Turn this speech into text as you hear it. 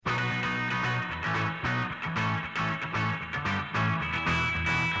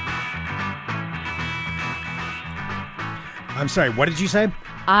I'm sorry, what did you say?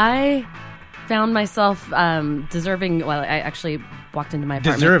 I found myself deserving. Well, I actually walked into my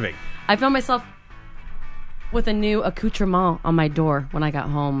apartment. Deserving. I found myself with a new accoutrement on my door when I got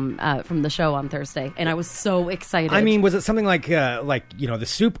home from the show on Thursday, and I was so excited. I mean, was it something like the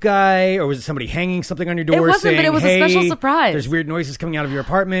soup guy, or was it somebody hanging something on your door? It wasn't, saying, but it was hey, a special surprise. There's weird noises coming out of your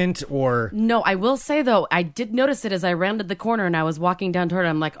apartment, or no. I will say though, I did notice it as I rounded the corner and I was walking down toward it.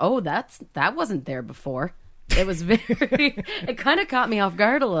 I'm like, oh, that wasn't there before. It was it kind of caught me off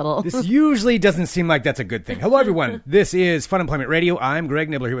guard a little. This usually doesn't seem like that's a good thing. Hello, everyone. This is Fun Employment Radio. I'm Greg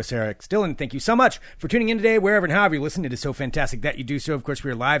Nibbler here with Sarah Stillen. Thank you so much for tuning in today, wherever and however you listen. It is so fantastic that you do so. Of course,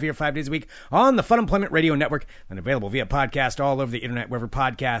 we are live here 5 days a week on the Fun Employment Radio Network and available via podcast all over the internet, wherever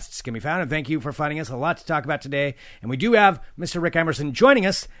podcasts can be found. And thank you for finding us. A lot to talk about today. And we do have Mr. Rick Emerson joining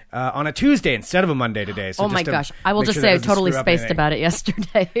us on a Tuesday instead of a Monday today. So oh my gosh. I will just say I totally spaced about it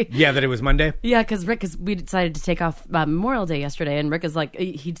yesterday. Yeah, that it was Monday? Yeah, because we decided to take off Memorial Day yesterday, and Rick is like,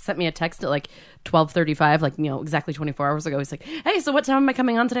 he sent me a text at like 12:35, like, exactly 24 hours ago. He's like, hey, so what time am I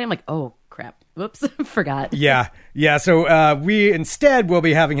coming on today? I'm like, oh crap, whoops, forgot. Yeah. So we instead will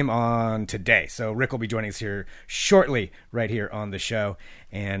be having him on today. So Rick will be joining us here shortly, right here on the show.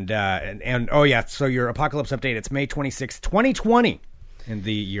 And oh yeah, so your apocalypse update, it's May 26th, 2020. In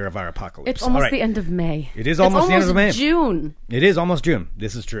the year of our apocalypse. It's almost the end of May. It is almost the end of May. June. It is almost June.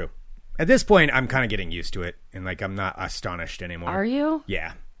 This is true. At this point, I'm kind of getting used to it, and like I'm not astonished anymore. Are you?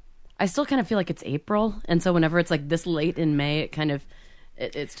 Yeah. I still kind of feel like it's April, and so whenever it's like this late in May,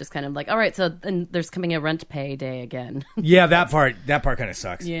 it's just kind of like, all right, so then there's coming a rent pay day again. Yeah, that part kind of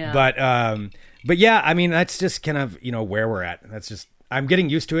sucks. Yeah. But yeah, I mean, that's just kind of where we're at. That's just I'm getting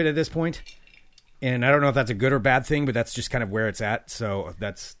used to it at this point. And I don't know if that's a good or bad thing, but that's just kind of where it's at. So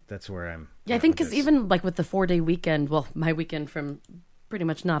that's where I'm. Yeah, I think because even like with the 4-day weekend, well, my weekend from pretty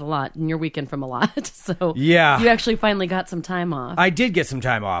much not a lot, and your weekend from a lot. So yeah, you actually finally got some time off. I did get some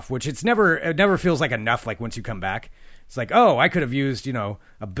time off, which it never feels like enough. Like once you come back, it's like, oh, I could have used a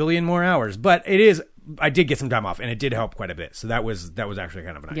billion more hours, but I did get some time off, and it did help quite a bit. So that was actually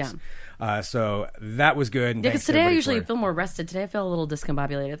kind of nice. Yeah. So that was good. Yeah, because today I usually feel more rested. Today I feel a little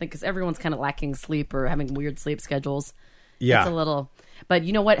discombobulated, I think, because everyone's kind of lacking sleep or having weird sleep schedules. Yeah. It's a little... But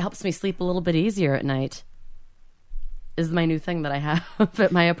you know what helps me sleep a little bit easier at night? Is my new thing that I have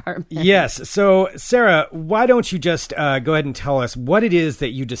at my apartment. Yes. So, Sarah, why don't you just go ahead and tell us what it is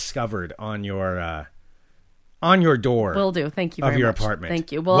that you discovered on your door. Will do. Thank you very much. Of your apartment.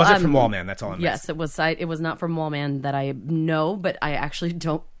 Thank you. Well, was it from Wallman? That's all I'm Yes, it was. It was not from Wallman that I know, but I actually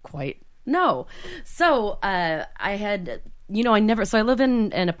don't quite know. So I had, so I live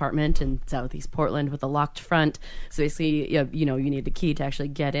in an apartment in Southeast Portland with a locked front. So basically, you need the key to actually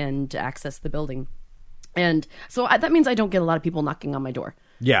get in to access the building. And so that means I don't get a lot of people knocking on my door.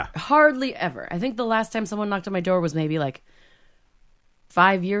 Yeah. Hardly ever. I think the last time someone knocked on my door was maybe like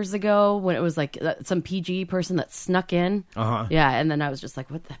 5 years ago when it was like some PG person that snuck in. Uh-huh. Yeah, and then I was just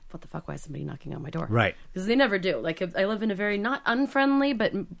like, what the fuck? Why is somebody knocking on my door? Right. Because they never do. Like, I live in a very not unfriendly,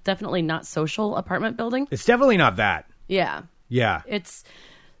 but definitely not social apartment building. It's definitely not that. Yeah. Yeah.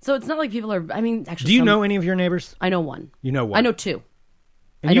 So it's not like people are, actually. Do you know any of your neighbors? I know one. You know one? I know two.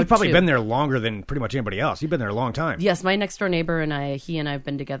 And you've probably been there longer than pretty much anybody else. You've been there a long time. Yes, my next door neighbor he and I have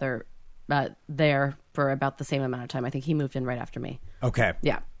been together there for about the same amount of time. I think he moved in right after me. Okay.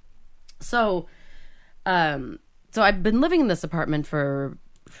 Yeah. So I've been living in this apartment for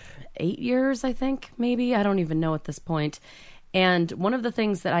 8 years, I think, maybe. I don't even know at this point. And one of the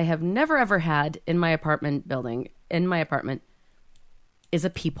things that I have never, ever had in my apartment is a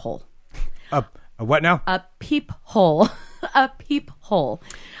peephole. A what now? A peephole. A peephole.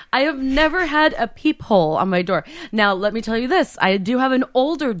 I have never had a peephole on my door. Now, let me tell you this. I do have an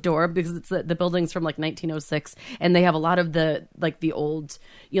older door because it's the building's from like 1906, and they have a lot of the old,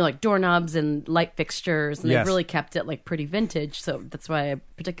 like doorknobs and light fixtures, and they've really kept it like pretty vintage. So that's why I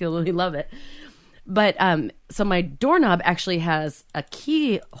particularly love it. But so my doorknob actually has a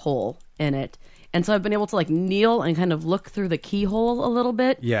keyhole in it. And so I've been able to like kneel and kind of look through the keyhole a little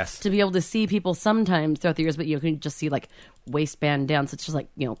bit. Yes. To be able to see people sometimes throughout the years, but you can just see like waistband down. So it's just like,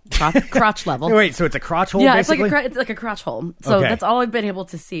 crotch level. Wait, so it's a crotch hole? Yeah, basically? it's like a crotch hole. So That's all I've been able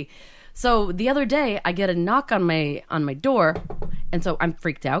to see. So the other day I get a knock on my door, and so I'm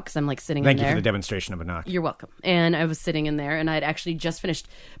freaked out because I'm like sitting in there. Thank you for the demonstration of a knock. You're welcome. And I was sitting in there, and I'd actually just finished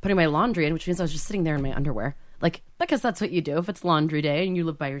putting my laundry in, which means I was just sitting there in my underwear. Like, because that's what you do if it's laundry day and you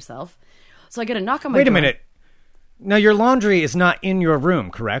live by yourself. So I get a knock on my door. Wait a minute. Now, your laundry is not in your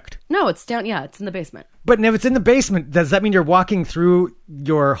room, correct? No, it's down. Yeah, it's in the basement. But if it's in the basement, does that mean you're walking through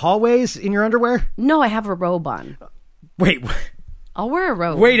your hallways in your underwear? No, I have a robe on. Wait. I'll wear a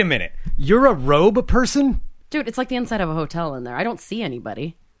robe. Wait a minute. You're a robe person? Dude, it's like the inside of a hotel in there. I don't see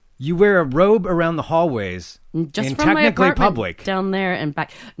anybody. You wear a robe around the hallways Just in from my technically apartment public. down there and back.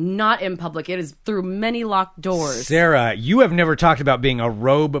 Not in public. It is through many locked doors. Sarah, you have never talked about being a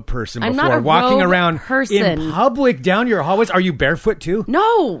robe person I'm before. not a walking robe around person. in public down your hallways. Are you barefoot too?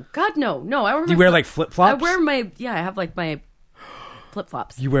 No, God, no. I wear Do you wear like flip flops? I wear I have like my flip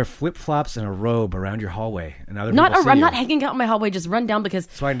flops. You wear flip flops and a robe around your hallway, and other Not people see I'm you. not hanging out in my hallway. Just run down because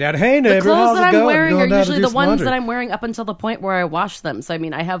Swing down. Hey, the neighbor, clothes how's that it I'm going? wearing Going are down to usually do the some ones laundry. that I'm wearing up until the point where I wash them. So I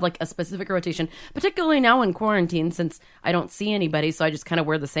mean, I have like a specific rotation, particularly now in quarantine since I don't see anybody. So I just kind of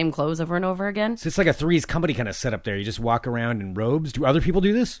wear the same clothes over and over again. So it's like a Three's Company kind of setup there. You just walk around in robes. Do other people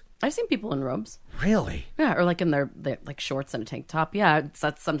do this? I've seen people in robes. Really? Yeah, or like in their like shorts and a tank top. Yeah,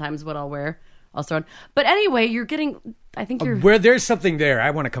 that's sometimes what I'll wear. Also, but anyway, I think you're. Where there's something there,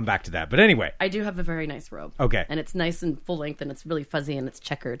 I want to come back to that. But anyway, I do have a very nice robe. Okay. And it's nice and full length, and it's really fuzzy, and it's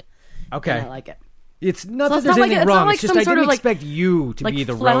checkered. okay, And I like it. it's not So that it's there's not like- anything it's not wrong. like It's just some I sort didn't of, like- expect you to like be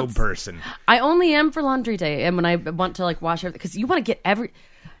the flounce. robe person. I only am for laundry day, and when I want to like wash everything, because you want to get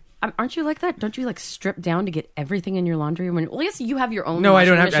aren't you like that? Don't you like strip down to get everything in your laundry? Well, I guess you have your own. No, I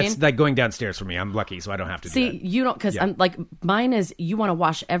don't washing have. machine. That's like going downstairs for me. I'm lucky, so I don't have to See, do that. you don't, because Yeah. I'm like mine is you want to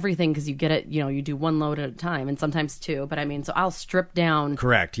wash everything because you get it. You do one load at a time, and sometimes two. But I mean, so I'll strip down,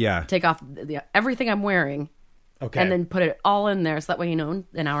 Correct. Yeah. take off everything I'm wearing, Okay. and then put it all in there. So that way,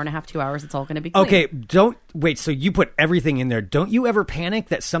 an hour and a half, 2 hours, it's all going to be clean. Okay, don't wait. So you put everything in there. Don't you ever panic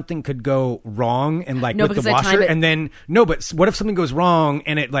that something could go wrong and like No, with the because I time washer? it- And then no, but what if something goes wrong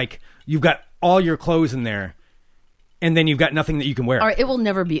and it like you've got all your clothes in there, and then you've got nothing that you can wear? All right, it will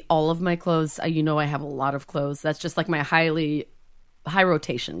never be all of my clothes. I have a lot of clothes. That's just like my high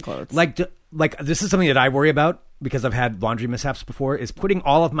rotation clothes. Like this is something that I worry about because I've had laundry mishaps before. Is putting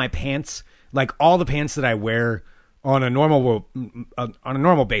all of my pants, like all the pants that I wear on a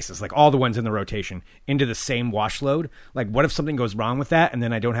normal basis, like all the ones in the rotation, into the same wash load. Like, what if something goes wrong with that, and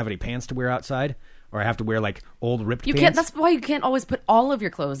then I don't have any pants to wear outside, or I have to wear like old ripped You pants? can't. That's why you can't always put all of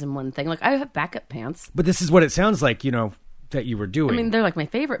your clothes in one thing. Like I have backup pants. But this is what it sounds like, that you were doing. I mean, they're like my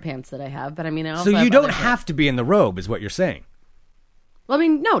favorite pants that I have. But I mean, I also so you have don't other have to be in the robe, is what you're saying. Well, I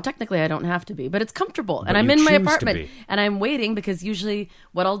mean, no, technically I don't have to be, but it's comfortable. And I'm you in my choose to apartment be. and I'm waiting because usually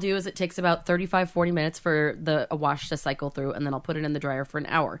what I'll do is it takes about 35, 40 minutes for a wash to cycle through, and then I'll put it in the dryer for an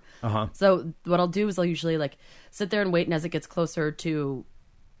hour. Uh-huh. So what I'll do is I'll usually like sit there and wait, and as it gets closer to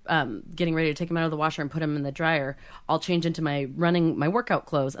getting ready to take them out of the washer and put them in the dryer, I'll change into my workout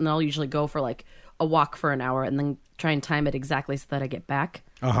clothes, and then I'll usually go for like a walk for an hour and then try and time it exactly so that I get back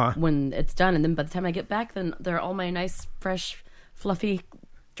when it's done. And then by the time I get back, then they're all my nice, fresh, fluffy,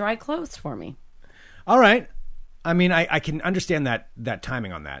 dry clothes for me. All right. I mean, I can understand that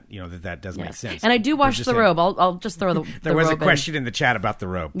timing on that. That does make sense. And I do wash Just the saying. robe. I'll just throw the There was a robe in. question in the chat about the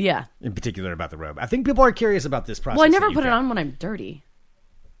robe. Yeah. In particular about the robe. I think people are curious about this process. Well, I never that you put it got. on when I'm dirty.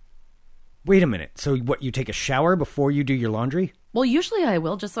 Wait a minute. So what, you take a shower before you do your laundry? Well, usually I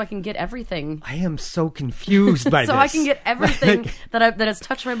will, just so I can get everything. I am so confused by So this. I can get everything that has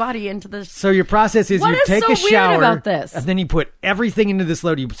touched my body into this. So your process is What you is take so a shower, weird about this? and then you put everything into this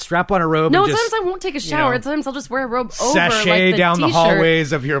load. You strap on a robe. No, and just, sometimes I won't take a shower. Sometimes I'll just wear a robe over sashay like down t-shirt. the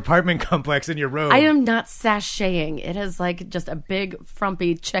hallways of your apartment complex in your robe. I am not sashaying. It is like just a big,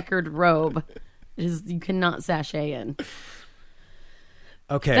 frumpy, checkered robe. You cannot sashay in.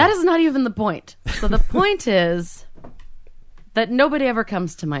 Okay. That is not even the point. So the point is that nobody ever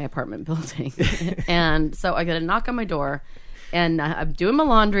comes to my apartment building. And so I get a knock on my door, and I'm doing my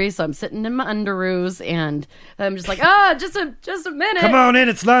laundry, so I'm sitting in my underoos, and I'm just like, just a minute. Come on in,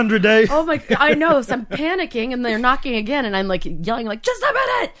 it's laundry day. Oh my, I know. So I'm panicking, and they're knocking again, and I'm like yelling like, just a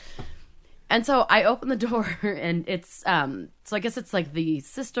minute. And so I open the door, and it's, so I guess it's like the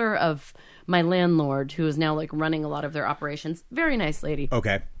sister of my landlord, who is now like running a lot of their operations. Very nice lady.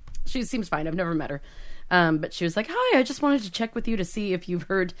 Okay. She seems fine. I've never met her. But she was like, hi, I just wanted to check with you to see if you've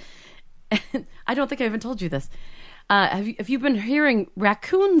heard, I don't think I even told you this. Have you been hearing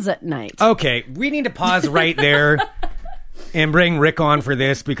raccoons at night? Okay, we need to pause right there and bring Rick on for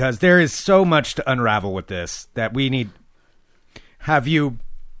this, because there is so much to unravel with this that we need. Have you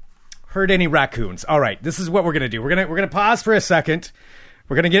heard any raccoons? All right, this is what we're gonna do. We're gonna pause for a second.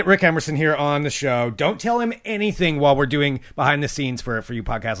 We're gonna get Rick Emerson here on the show. Don't tell him anything while we're doing behind the scenes for you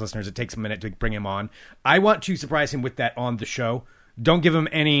podcast listeners. It takes a minute to bring him on. I want to surprise him with that on the show. Don't give him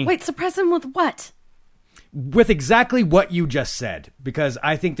any. Wait, surprise him with what? With exactly what you just said, because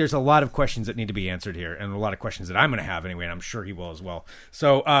I think there's a lot of questions that need to be answered here, and a lot of questions that I'm going to have anyway, and I'm sure he will as well.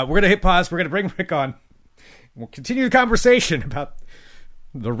 So we're going to hit pause. We're going to bring Rick on. We'll continue the conversation about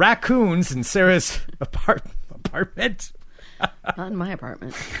the raccoons in Sarah's apartment. Not in my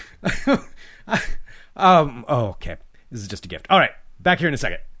apartment. Oh, okay. This is just a gift. All right. Back here in a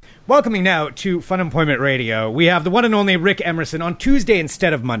second. Welcoming now to Fun Employment Radio, we have the one and only Rick Emerson on Tuesday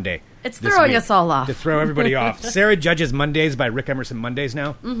instead of Monday. It's throwing us all off. To throw everybody off. Sarah judges Mondays by Rick Emerson Mondays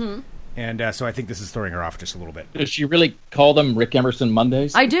now. Mm-hmm. And so I think this is throwing her off just a little bit. Does she really call them Rick Emerson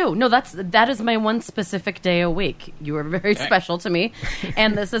Mondays? I do. No, that is my one specific day a week. You are very special to me.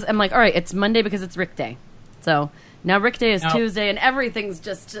 And I'm like, all right, it's Monday because it's Rick Day. So now Rick Day is Tuesday, and everything's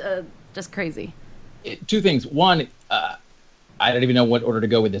just crazy. Two things. One, I don't even know what order to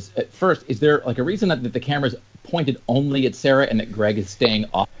go with this. At first, is there like a reason that the camera's pointed only at Sarah and that Greg is staying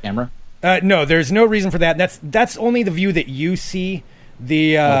off camera? No, there's no reason for that. That's only the view that you see.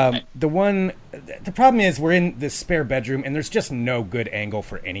 The problem is we're in this spare bedroom and there's just no good angle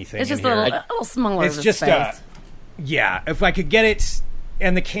for anything. It's just in a here. little smaller. It's just space. Yeah. If I could get it,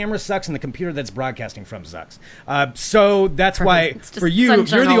 and the camera sucks and the computer that's broadcasting from sucks. So that's why for you,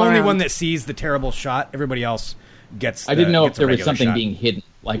 you're the only one that sees the terrible shot. Everybody else gets. I didn't know if there was something shot. being hidden,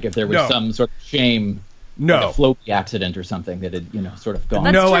 like if there was some sort of shame. No, like a floaty accident or something that had, sort of gone.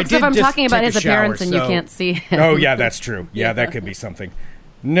 That's no, true, I did. If I'm just talking about his appearance shower, and you can't see him. Oh yeah, that's true. Yeah, that could be something.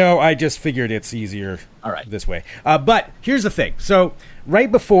 No, I just figured it's easier this way. But here's the thing. So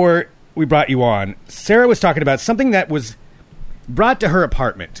right before we brought you on, Sarah was talking about something that was brought to her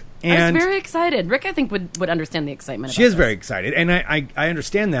apartment. And I was very excited. Rick, I think, would understand the excitement. She is very excited, and I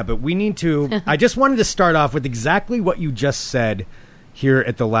understand that, but we need to... I just wanted to start off with exactly what you just said here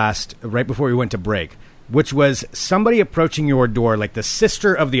at the right before we went to break, which was somebody approaching your door, like the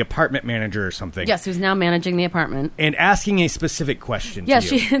sister of the apartment manager or something. Yes, who's now managing the apartment. And asking a specific question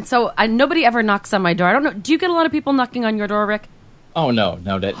to you. So nobody ever knocks on my door. I don't know. Do you get a lot of people knocking on your door, Rick? Oh, no.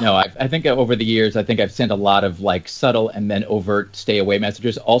 I think over the years, I think I've sent a lot of like subtle and then overt stay away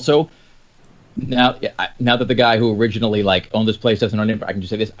messages. Also, now that the guy who originally like owned this place doesn't own it, I can just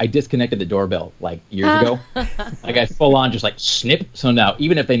say this: I disconnected the doorbell like years ago. Like I full on just like snip. So now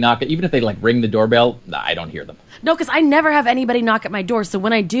even if they knock it, even if they like ring the doorbell, I don't hear them. No, because I never have anybody knock at my door. So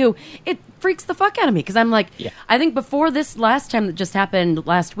when I do, it freaks the fuck out of me. Because I'm like, I think before this last time that just happened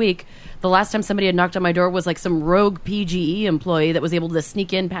last week, the last time somebody had knocked on my door was like some rogue PGE employee that was able to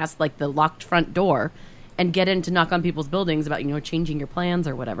sneak in past like the locked front door and get in to knock on people's buildings about, changing your plans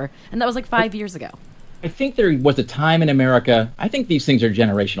or whatever. And that was like 5 years ago. I think there was a time in America, I think these things are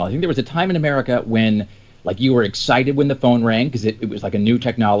generational. I think there was a time in America when like you were excited when the phone rang because it was like a new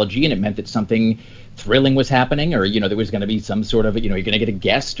technology and it meant that something thrilling was happening, or there was going to be some sort of you're going to get a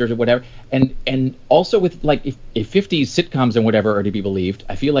guest or whatever. And also with like if 50s sitcoms and whatever are to be believed,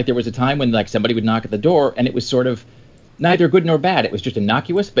 I feel like there was a time when like somebody would knock at the door and it was sort of neither good nor bad. It was just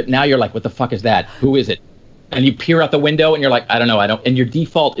innocuous. But now you're like, what the fuck is that? Who is it? And you peer out the window and you're like, I don't know, and your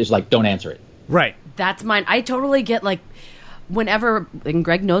default is like, don't answer it. Right. That's mine. I totally get like whenever, and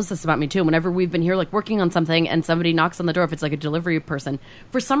Greg knows this about me too, whenever we've been here like working on something and somebody knocks on the door, if it's like a delivery person,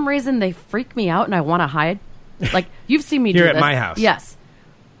 for some reason they freak me out and I want to hide. Like you've seen me do here this. At my house. Yes.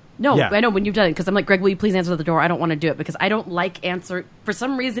 No, yeah. I know when you've done it because I'm like, Greg, will you please answer the door? I don't want to do it because I don't like for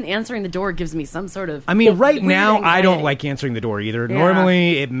some reason answering the door gives me some sort of right now anxiety. I don't like answering the door either. Yeah.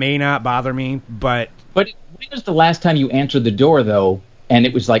 Normally it may not bother me, but when was the last time you answered the door though and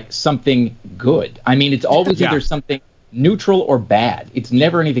it was like something good? I mean, it's always either something neutral or bad. It's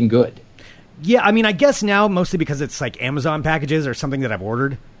never anything good. Yeah, I mean, I guess now mostly because it's like Amazon packages or something that I've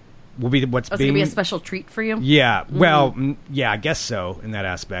ordered will be what's being... It's going to be a special treat for you? Yeah, well, yeah, I guess so in that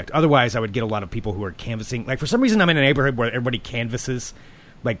aspect. Otherwise, I would get a lot of people who are canvassing. Like, for some reason, I'm in a neighborhood where everybody canvasses,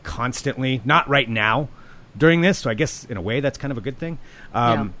 like, constantly. Not right now during this, so I guess, in a way, that's kind of a good thing.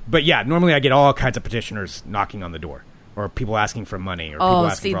 But, yeah, normally I get all kinds of petitioners knocking on the door. Or people asking for money. Or people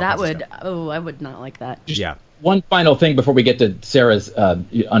asking for all kinds of stuff. I would not like that. Yeah. One final thing before we get to Sarah's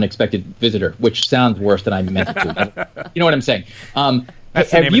unexpected visitor, which sounds worse than I meant it to. You know what I'm saying? That's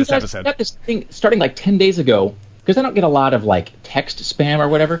the name of this episode. Got this thing starting like 10 days ago, because I don't get a lot of like text spam or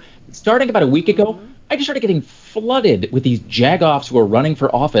whatever. Starting about a week ago, I just started getting flooded with these jagoffs who are running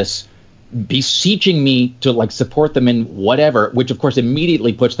for office, beseeching me to like support them in whatever, which of course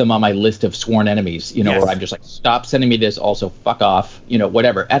immediately puts them on my list of sworn enemies, where I'm just like, stop sending me this, also fuck off,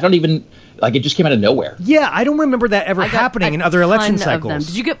 whatever. I don't even... Like, it just came out of nowhere. Yeah, I don't remember that ever happening in other election cycles.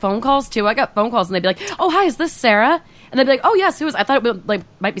 Did you get phone calls, too? I got phone calls, and they'd be like, oh, hi, is this Sarah? And they'd be like, oh, yes, who is... I thought it would,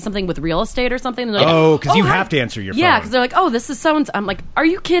 might be something with real estate or something. And like, because you have to answer your phone. Yeah, because they're like, oh, this is so-and-so. I'm like, are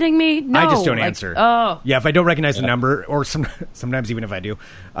you kidding me? No. I just don't answer. Oh. Yeah, if I don't recognize the number, or sometimes even if I do,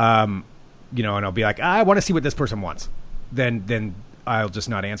 and I'll be like, I want to see what this person wants. Then I'll just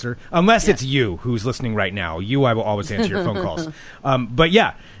not answer. Unless it's you who's listening right now. I will always answer your phone calls. But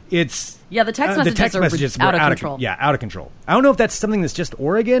yeah, It's Yeah, the text messages were out of control. Out of control. I don't know if that's something that's just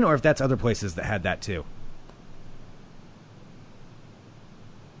Oregon or if that's other places that had that too.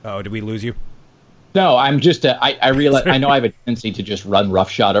 Oh, did we lose you? No, I'm just. I realize. I know I have a tendency to just run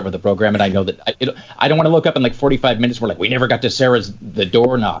roughshod over the program, and I know that I don't want to look up in like 45 minutes. We're like, we never got to Sarah's the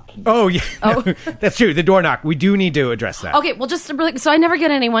door knock. Oh yeah, that's true. The door knock. We do need to address that. Okay, well, just really, so I never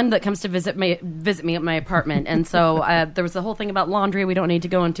get anyone that comes to visit me at my apartment, and so there was the whole thing about laundry we don't need to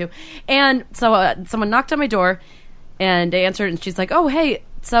go into, and so someone knocked on my door, and I answered, and she's like, "Oh, hey,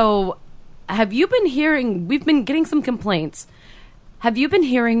 so have you been hearing? We've been getting some complaints. Have you been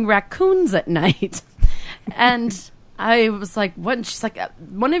hearing raccoons at night?" And I was like, what? And she's like,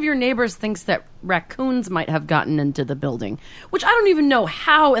 one of your neighbors thinks that raccoons might have gotten into the building, which I don't even know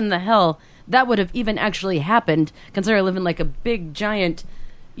how in the hell that would have even actually happened, considering I live in like a big, giant,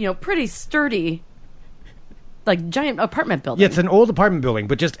 pretty sturdy, like giant apartment building. Yeah, it's an old apartment building,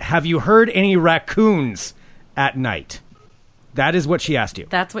 but just have you heard any raccoons at night? That is what she asked you.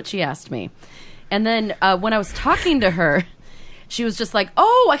 That's what she asked me. And then when I was talking to her, she was just like,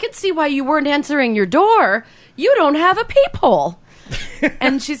 "Oh, I can see why you weren't answering your door. You don't have a peephole."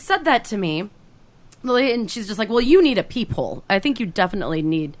 And she said that to me. And she's just like, "Well, you need a peephole. I think you definitely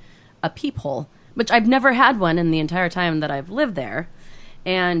need a peephole," which I've never had one in the entire time that I've lived there.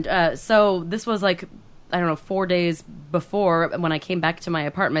 And so this was like, I don't know, 4 days before when I came back to my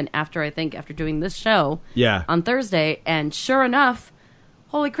apartment after doing this show on Thursday. And sure enough,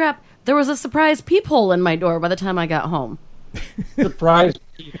 holy crap, there was a surprise peephole in my door by the time I got home. Surprise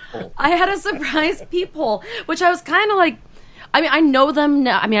peephole. I had a surprise peephole, which I was kind of like, I mean, I know them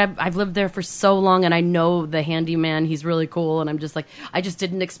now. I mean, I've lived there for so long, and I know the handyman. He's really cool, and I'm just like, I just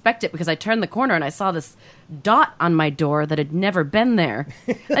didn't expect it because I turned the corner and I saw this dot on my door that had never been there.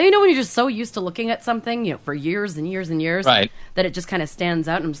 And when you're just so used to looking at something, for years and years and years, right, that it just kind of stands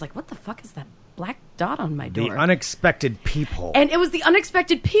out, and I'm just like, what the fuck is that black dot on my door? The unexpected peephole. And it was the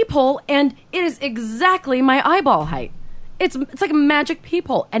unexpected peephole, and it is exactly my eyeball height. It's like a magic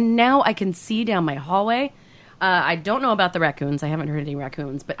peephole, and now I can see down my hallway. I don't know about the raccoons. I haven't heard any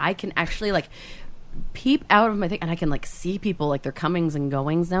raccoons, but I can actually like peep out of my thing, and I can like see people like their comings and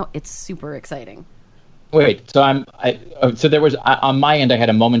goings now. It's super exciting. Wait, so so there was on my end I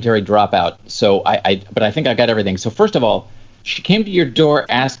had a momentary dropout. So but I think I got everything. So first of all, she came to your door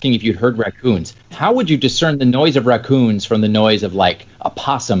asking if you'd heard raccoons. How would you discern the noise of raccoons from the noise of like a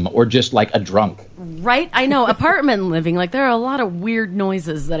possum or just like a drunk? Right, I know. Apartment living, like there are a lot of weird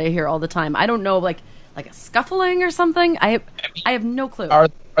noises that I hear all the time. I don't know, like a scuffling or something. I have no clue. Are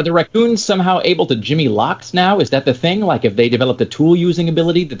the raccoons somehow able to jimmy locks now? Is that the thing? Like if they developed a tool using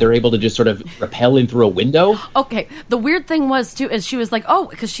ability that they're able to just sort of rappel in through a window? Okay. The weird thing was too is she was like, oh,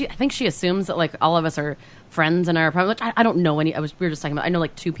 because I think she assumes that like all of us are friends in our apartment. Which I don't know any. We were just talking about. I know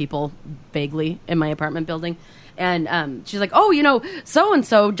like 2 people vaguely in my apartment building. And she's like, oh, so and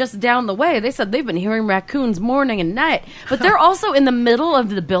so just down the way. They said they've been hearing raccoons morning and night, but they're also in the middle of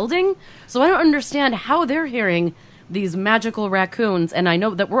the building, so I don't understand how they're hearing these magical raccoons. And I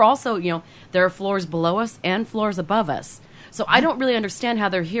know that we're also, there are floors below us and floors above us, so I don't really understand how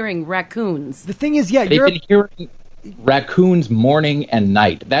they're hearing raccoons. The thing is, they've been hearing raccoons morning and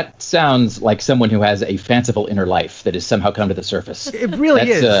night. That sounds like someone who has a fanciful inner life that has somehow come to the surface. It really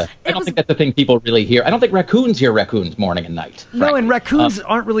is. I don't think that's the thing people really hear. I don't think raccoons hear raccoons morning and night. No, frankly. and raccoons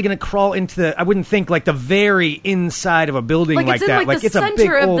aren't really going to crawl into I wouldn't think, like the very inside of a building like it's that. In, like the it's a center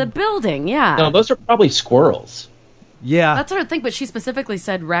big of old... the building, yeah. No, those are probably squirrels. Yeah. That's what I think, but she specifically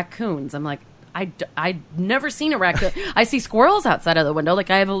said raccoons. I'm like, I'd never seen a raccoon. I see squirrels outside of the window. Like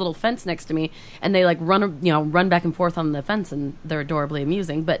I have a little fence next to me, and they like run back and forth on the fence, and they're adorably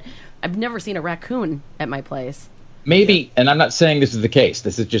amusing. But I've never seen a raccoon at my place. Maybe, and I'm not saying this is the case.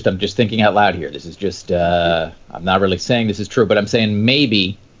 I'm just thinking out loud here. This is just, I'm not really saying this is true, but I'm saying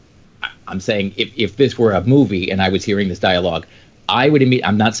maybe, I'm saying if this were a movie and I was hearing this dialogue, I would immediately,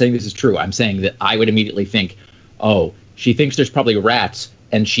 I'm not saying this is true. I'm saying that I would immediately think, oh, she thinks there's probably rats,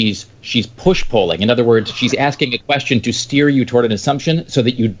 and she's push-pulling. In other words, she's asking a question to steer you toward an assumption so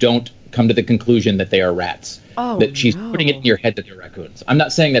that you don't come to the conclusion that they are rats. Oh, that she's putting it in your head that they're raccoons. I'm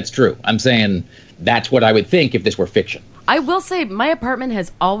not saying that's true. I'm saying that's what I would think if this were fiction. I will say my apartment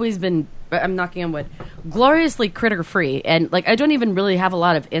has always been, I'm knocking on wood, gloriously critter-free. And, like, I don't even really have a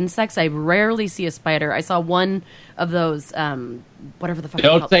lot of insects. I rarely see a spider. I saw one of those, whatever the fuck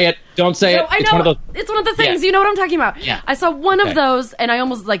Don't say it. Don't say it. I know. It's one of those. It's one of the things. Yeah. You know what I'm talking about. Yeah. I saw one of those, and I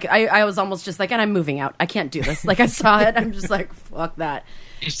almost, like, I was almost just like, and I'm moving out. I can't do this. Like, I saw it. I'm just like, fuck that.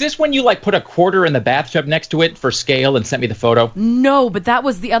 Is this when you like put a quarter in the bathtub next to it for scale and sent me the photo? No, but that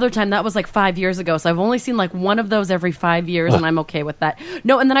was the other time. That was like 5 years ago. So I've only seen like one of those every 5 years, and I'm okay with that.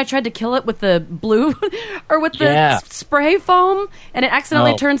 No, and then I tried to kill it with the blue or with the spray foam, and it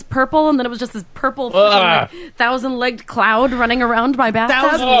accidentally turns purple, and then it was just this purple like, thousand-legged cloud running around my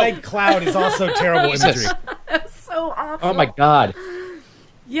bathtub. Thousand-legged cloud is also terrible imagery. So awful. Oh my God.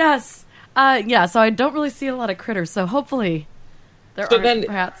 Yes. Yeah, so I don't really see a lot of critters, so hopefully there aren't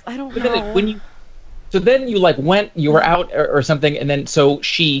rats. I don't know. So then you like you were out or something, and then so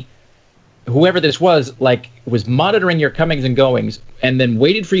whoever this was, like was monitoring your comings and goings, and then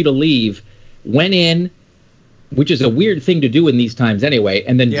waited for you to leave, went in, which is a weird thing to do in these times anyway,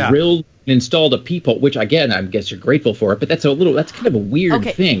 and then drilled and installed a peephole, which again, I guess you're grateful for it, but that's kind of a weird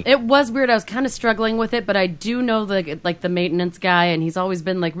thing. It was weird. I was kind of struggling with it, but I do know the maintenance guy, and he's always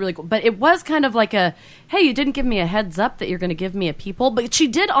been like really cool. But it was kind of like hey, you didn't give me a heads up that you're going to give me a peephole. But she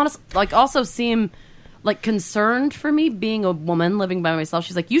did also seem like concerned for me being a woman living by myself.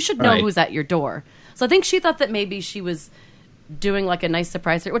 She's like, you should know who's at your door. So I think she thought that maybe she was doing like a nice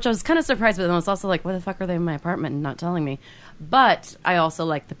surprise, which I was kind of surprised, but then I was also like, why the fuck are they in my apartment and not telling me? But I also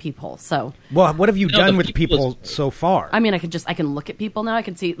like the peephole. So, well, what have you done with the peephole so far? I mean, I can look at people now. I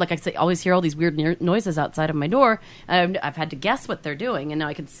can see, like I say, always hear all these weird noises outside of my door. I've had to guess what they're doing, and now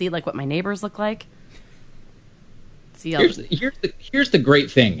I can see like what my neighbors look like. See, here's the great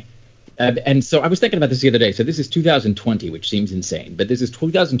thing. And so I was thinking about this the other day. So this is 2020, which seems insane, but this is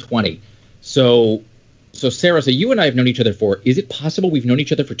 2020. So Sarah, so you and I have known each other is it possible we've known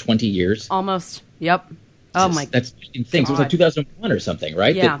each other for 20 years? Almost. Yep. Oh my God. That's insane. So it was like 2001 or something,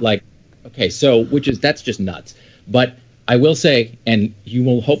 right? Yeah. That's just nuts. But I will say, and you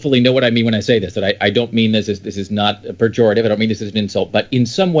will hopefully know what I mean when I say this, that I don't mean this is not pejorative. I don't mean this as an insult, but in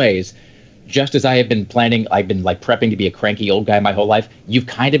some ways, just as I have been planning, I've been like prepping to be a cranky old guy my whole life. You've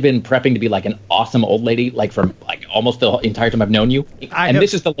kind of been prepping to be like an awesome old lady, like from like almost the entire time I've known you.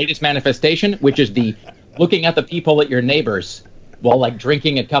 This is the latest manifestation, which is the looking at the people at your neighbors while like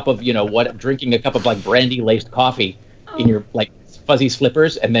drinking a cup of like brandy laced coffee in your like fuzzy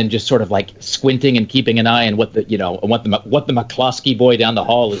slippers, and then just sort of like squinting and keeping an eye on what the McCloskey boy down the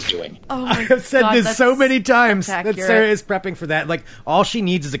hall is doing. Oh my I've said God, this so many times accurate. that Sarah is prepping for that. Like all she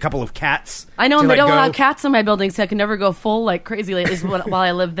needs is a couple of cats. I know, and they don't allow cats in my building, so I can never go full like crazy ladies while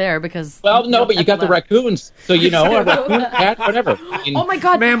I live there because. Well, no, but you got the raccoons, so a raccoon, cat, whatever. Oh my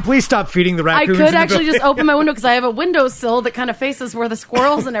God, ma'am, please stop feeding the raccoons. I could actually just open my window because I have a windowsill that kind of faces where the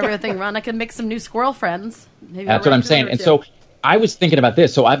squirrels and everything run. I could make some new squirrel friends. Maybe that's what I'm saying, and so. I was thinking about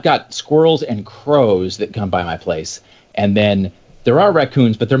this. So I've got squirrels and crows that come by my place. And then there are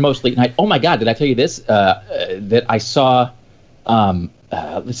raccoons, but they're mostly night. Oh, my God. Did I tell you this? That I saw,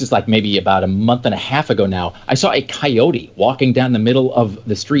 this is like maybe about a month and a half ago now. I saw a coyote walking down the middle of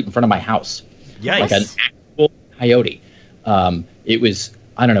the street in front of my house. Yikes. Like an actual coyote. It was,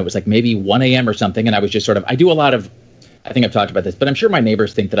 I don't know, it was like maybe 1 a.m. or something. And I was just I do a lot of, I think I've talked about this, but I'm sure my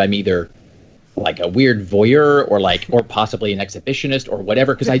neighbors think that I'm either like a weird voyeur or possibly an exhibitionist or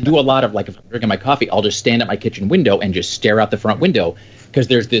whatever, because I do a lot of like if I'm drinking my coffee, I'll just stand at my kitchen window and just stare out the front window because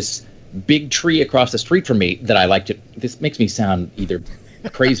there's this big tree across the street from me that I like to. This makes me sound either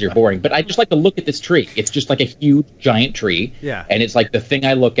crazy or boring, but I just like to look at this tree. It's just like a huge giant tree, and it's like the thing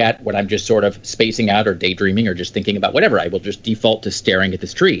I look at when I'm just sort of spacing out or daydreaming or just thinking about whatever. I will just default to staring at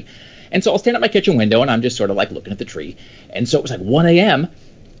this tree, and so I'll stand at my kitchen window and I'm just sort of like looking at the tree, and so it was like 1 a.m.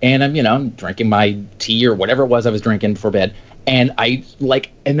 And I'm drinking my tea or whatever it was I was drinking before bed. And and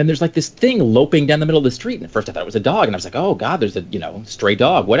then there's like this thing loping down the middle of the street. And at first I thought it was a dog. And I was like, oh God, there's a, stray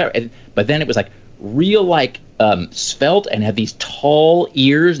dog, whatever. But then it was like real, svelte and had these tall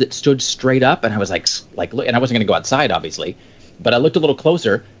ears that stood straight up. And I was like, and I wasn't going to go outside, obviously. But I looked a little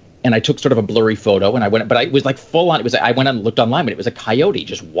closer and I took sort of a blurry photo. And I was like full on. I went and looked online, but it was a coyote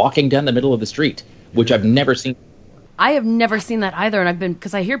just walking down the middle of the street, which I've never seen. I have never seen that either, and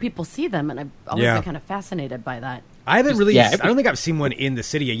because I hear people see them, and I'm always kind of fascinated by that. I haven't really. I don't think I've seen one in the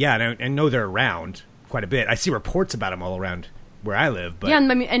city yet. I know they're around quite a bit. I see reports about them all around where I live. But yeah,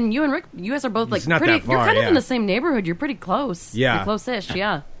 and you and Rick, you guys are both like pretty. Far, you're kind of in the same neighborhood. You're pretty close. Yeah, you're close-ish.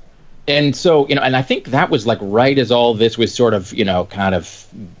 Yeah. And so and I think that was like right as all this was sort of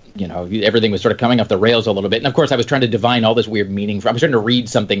everything was sort of coming off the rails a little bit. And of course I was trying to divine all this weird meaning. I was trying to read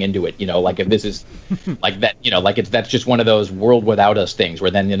something into it, like if this is like that, that's just one of those world without us things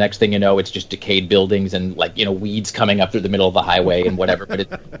where then the next thing you know, it's just decayed buildings and weeds coming up through the middle of the highway and whatever.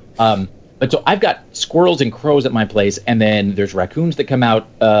 But so I've got squirrels and crows at my place, and then there's raccoons that come out,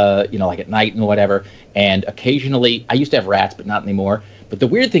 like at night and whatever. And occasionally, I used to have rats, but not anymore. But the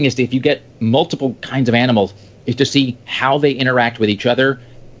weird thing is if you get multiple kinds of animals, is to see how they interact with each other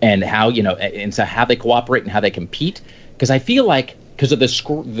and how, and so how they cooperate and how they compete. Because I feel like, because of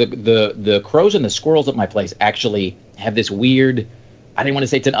the crows and the squirrels at my place actually have this weird, I didn't want to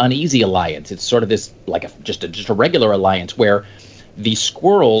say it's an uneasy alliance. It's sort of this, like just a regular alliance where the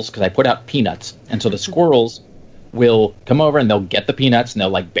squirrels, because I put out peanuts, and so the squirrels will come over and they'll get the peanuts and they'll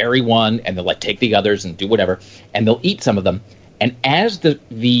like bury one and they'll like take the others and do whatever, and they'll eat some of them. And as the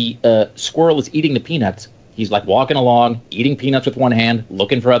squirrel is eating the peanuts, he's like walking along, eating peanuts with one hand,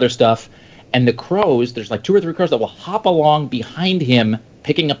 looking for other stuff. And the crows, there's like 2 or 3 crows that will hop along behind him,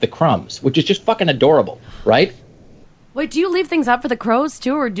 picking up the crumbs, which is just fucking adorable, right? Wait, do you leave things out for the crows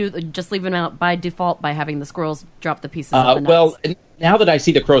too, or do you just leave them out by default by having the squirrels drop the pieces of the nuts? Well, now that I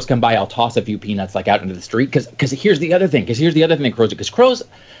see the crows come by, I'll toss a few peanuts like out into the street. Because here's the other thing. That crows do. Because crows,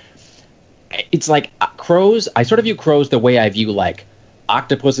 it's like crows. I sort of view crows the way I view like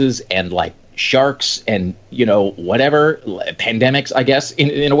octopuses and like sharks and whatever pandemics. I guess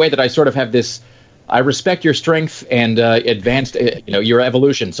in a way that I sort of have this. I respect your strength and advanced, your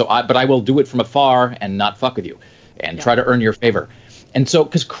evolution. But I will do it from afar and not fuck with you. And try to earn your favor. And so,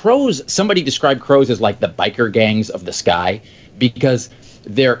 because crows, somebody described crows as like the biker gangs of the sky, because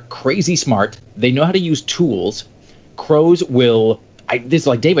they're crazy smart. They know how to use tools. Crows will, this is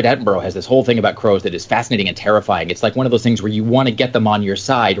like David Attenborough has this whole thing about crows that is fascinating and terrifying. It's like one of those things where you want to get them on your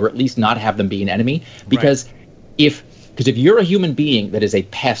side, or at least not have them be an enemy. Because if you're a human being that is a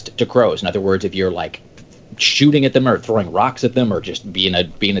pest to crows, in other words, if you're like shooting at them or throwing rocks at them or just being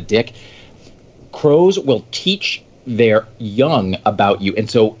a dick, crows will teach their young about you. And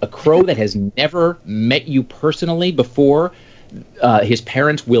so a crow that has never met you personally before, his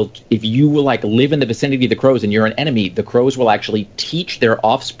parents will, if you will like live in the vicinity of the crows and you're an enemy, the crows will actually teach their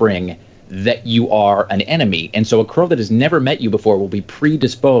offspring that you are an enemy. And so a crow that has never met you before will be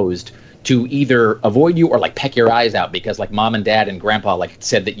predisposed to either avoid you or like peck your eyes out because like mom and dad and grandpa like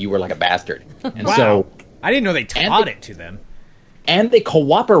said that you were like a bastard. And wow. So I didn't know they taught it to them. And they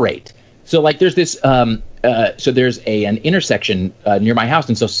cooperate. So like there's this so there's an intersection near my house,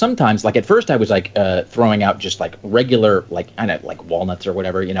 and so sometimes like at first I was like throwing out just like regular like I don't know, like walnuts or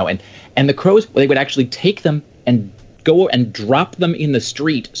whatever, and the crows, they would actually take them and go and drop them in the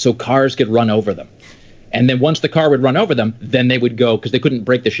street so cars could run over them. And then once the car would run over them, then they would go, because they couldn't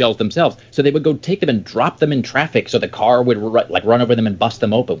break the shells themselves, so they would go take them and drop them in traffic so the car would run over them and bust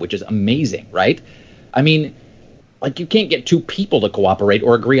them open, which is amazing, right? I mean, like, you can't get 2 people to cooperate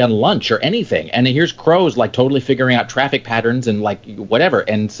or agree on lunch or anything. And here's crows, like, totally figuring out traffic patterns and, like, whatever.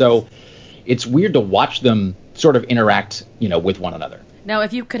 And so it's weird to watch them sort of interact, with one another. Now,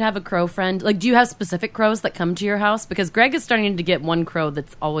 if you could have a crow friend, like, do you have specific crows that come to your house? Because Greg is starting to get one crow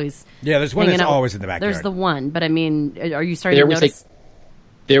that's always there's one that's always in the backyard. There's the one, but I mean, are you starting to notice?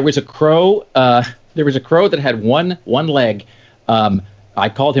 There was a crow. There was a crow that had one leg. I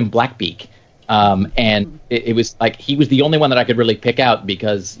called him Blackbeak. And it was like he was the only one that I could really pick out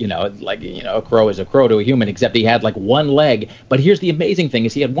because, a crow is a crow to a human, except he had like one leg. But here's the amazing thing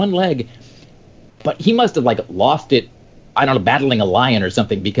is he had one leg, but he must have like lost it, I don't know, battling a lion or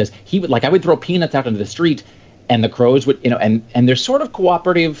something, because he would I would throw peanuts out into the street and the crows would, and they're sort of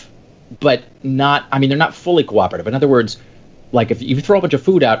cooperative, but not, I mean, they're not fully cooperative. In other words, like if you throw a bunch of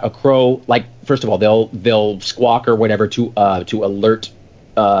food out, a crow, like, first of all, they'll squawk or whatever to alert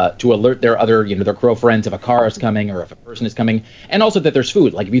their other, their crow friends if a car is coming or if a person is coming, and also that there's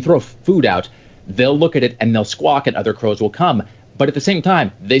food. Like if you throw food out, they'll look at it and they'll squawk and other crows will come. But at the same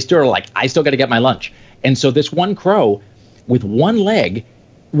time, they still are like, I still got to get my lunch. And so this one crow with one leg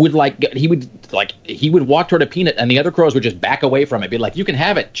would he would walk toward a peanut and the other crows would just back away from it, be like, you can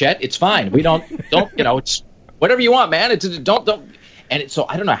have it, Chet, it's fine. We don't, it's whatever you want, man. It's don't. And so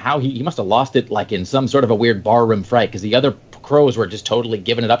I don't know how he must have lost it like in some sort of a weird barroom fight because the other crows were just totally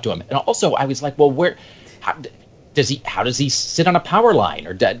giving it up to him. And also I was like, well, how does he sit on a power line?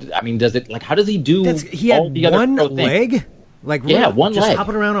 Or does it, like, how does he do he had all the other one leg? Things? Like, yeah, one just leg.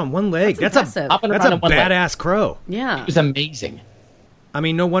 Hopping around on one leg. That's a badass crow. Yeah. It was amazing. I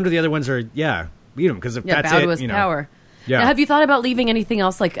mean, no wonder the other ones are, beat him, because if that's bow it, to his power. Yeah. Now, have you thought about leaving anything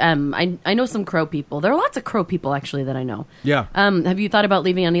else? Like, I know some crow people. There are lots of crow people, actually, that I know. Yeah. Have you thought about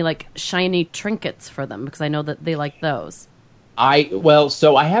leaving any, like, shiny trinkets for them? Because I know that they like those.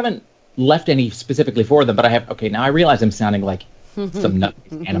 So I haven't left any specifically for them, but I have, now I realize I'm sounding like some nut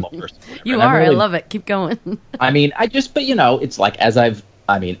animal person. You are. I love it. Keep going. I mean, it's like as I've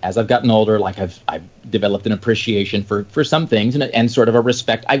gotten older, like I've developed an appreciation for some things and sort of a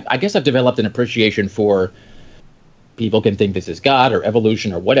respect. I guess I've developed an appreciation for people can think this is God or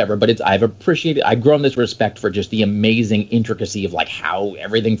evolution or whatever, but I've grown this respect for just the amazing intricacy of like how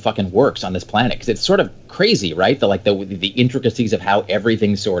everything fucking works on this planet, because it's sort of crazy, right? The intricacies of how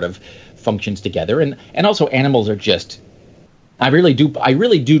everything sort of functions together, and also animals are just. I really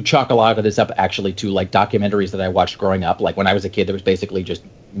do chalk a lot of this up actually to like documentaries that I watched growing up. Like when I was a kid, there was basically just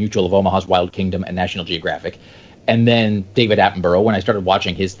Mutual of Omaha's Wild Kingdom and National Geographic. And then David Attenborough, when I started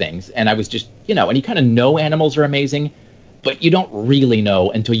watching his things, and I was just, and you kind of know animals are amazing, but you don't really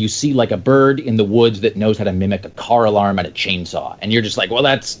know until you see like a bird in the woods that knows how to mimic a car alarm and a chainsaw. And you're just like, well,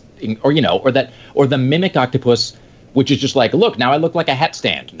 that's, or the mimic octopus, which is just like, look, now I look like a hat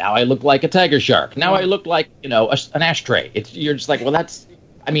stand. Now I look like a tiger shark. Now I look like, an ashtray. You're just like, well, that's,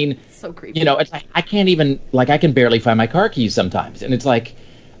 I mean, so creepy. It's like, I can't even, like, I can barely find my car keys sometimes. And it's like,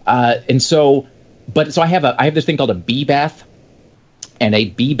 so I have this thing called a bee bath, and a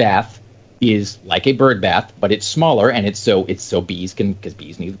bee bath is like a bird bath, but it's smaller, and it's so bees because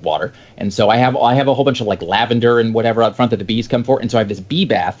bees need water. And so I have a whole bunch of like lavender and whatever out front that the bees come for. And so I have this bee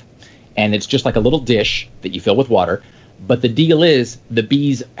bath, and it's just like a little dish that you fill with water. But the deal is the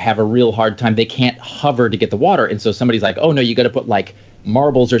bees have a real hard time. They can't hover to get the water. And so somebody's like, oh, no, you got to put like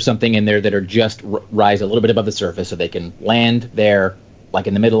marbles or something in there that are just rise a little bit above the surface so they can land there, like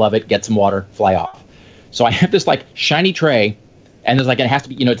in the middle of it, get some water, fly off. So I have this like shiny tray, and there's like, it has to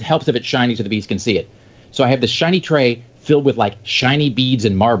be, it helps if it's shiny so the bees can see it. So I have this shiny tray filled with like shiny beads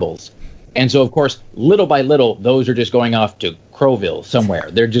and marbles. And so, of course, little by little, those are just going off to Crowville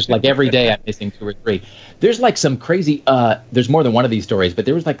somewhere. They're just like every day I'm missing 2 or 3. There's like some crazy, there's more than one of these stories, but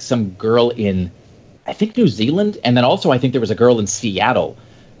there was like some girl in, I think, New Zealand. And then also I think there was a girl in Seattle.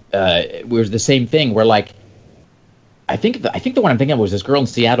 It was the same thing where like, I think the one I'm thinking of was this girl in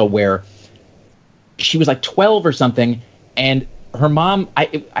Seattle where she was like 12 or something. And her mom,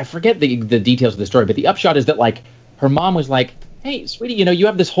 I forget the details of the story, but the upshot is that like her mom was like, hey, sweetie, you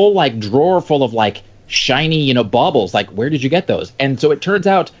have this whole like drawer full of like shiny, baubles. Like, where did you get those? And so it turns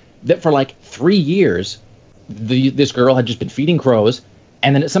out that for like 3 years, this girl had just been feeding crows.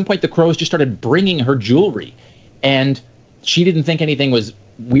 And then at some point, the crows just started bringing her jewelry. And she didn't think anything was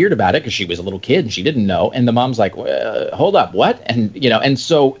weird about it because she was a little kid and she didn't know. And the mom's like, hold up, what? And, and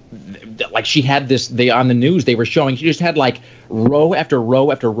so like she had this, on the news, they were showing, she just had like row after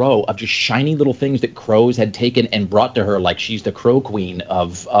row after row of just shiny little things that crows had taken and brought to her. Like she's the crow queen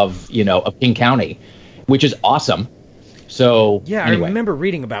of King County, which is awesome. So yeah, anyway. I remember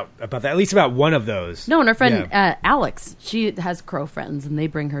reading about that, at least about one of those. No, and her friend Alex, she has crow friends, and they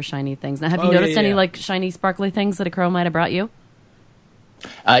bring her shiny things. Now, have you noticed any like shiny, sparkly things that a crow might have brought you?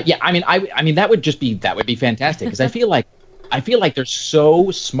 Yeah, I mean that would be fantastic because I feel like they're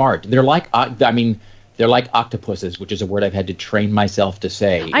so smart. They're like they're like octopuses, which is a word I've had to train myself to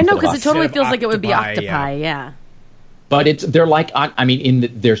say. I know, because it totally feels like it would be octopi. Yeah. But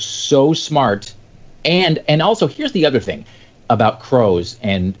they're so smart. And also, here's the other thing about crows,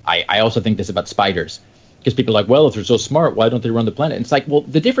 and I also think this about spiders, because people are like, well, if they're so smart, why don't they run the planet? And it's like, well,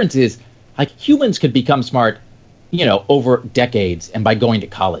 the difference is, like, humans could become smart, over decades and by going to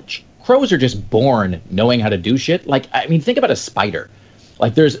college. Crows are just born knowing how to do shit. Like, I mean, think about a spider.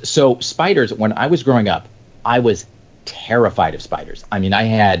 Like, spiders, when I was growing up, I was terrified of spiders. I mean, I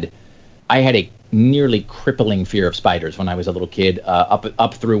had a nearly crippling fear of spiders when I was a little kid,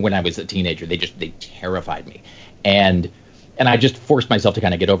 up through when I was a teenager. They terrified me. And I just forced myself to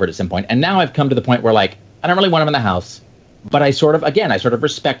kind of get over it at some point. And now I've come to the point where, like, I don't really want them in the house, but I sort of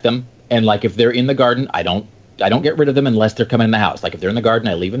respect them. And like, if they're in the garden, I don't get rid of them unless they're coming in the house. Like if they're in the garden,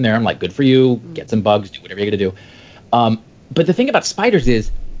 I leave them there. I'm like, good for you. Get some bugs, do whatever you're going to do. But the thing about spiders is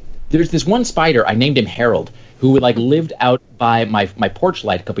there's this one spider, I named him Harold, who lived out by my porch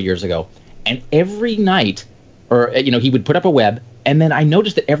light a couple years ago. And every night, he would put up a web, and then I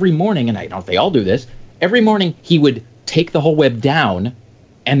noticed that every morning, and I don't know if they all do this, every morning he would take the whole web down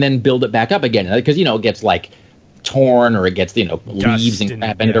and then build it back up again. Because, it gets like torn or it gets, leaves and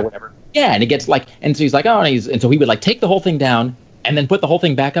crap in it or whatever. Yeah, and it gets like, and so he's like, oh, and so he would like take the whole thing down and then put the whole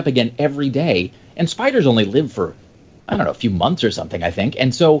thing back up again every day. And spiders only live for, I don't know, a few months or something, I think.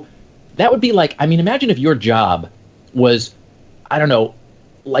 And so that would be like, I mean, imagine if your job was, I don't know,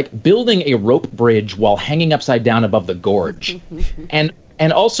 like building a rope bridge while hanging upside down above the gorge. and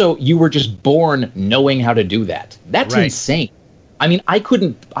also you were just born knowing how to do that. That's right. Insane. I mean, I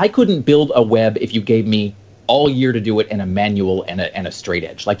couldn't build a web if you gave me all year to do it in a manual and a straight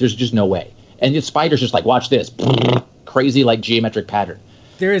edge. Like there's just no way. And the spider's just like, watch this. Crazy like geometric pattern.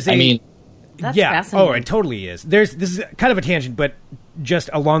 There is That's fascinating. Oh, it totally is. This is kind of a tangent, but just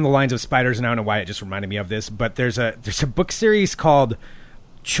along the lines of spiders, and I don't know why it just reminded me of this, but there's a book series called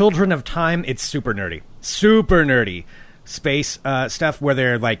Children of Time. It's super nerdy space stuff where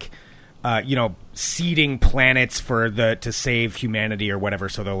they're like, seeding planets to save humanity or whatever.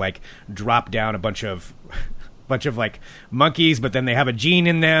 So they'll like drop down a bunch of like monkeys, but then they have a gene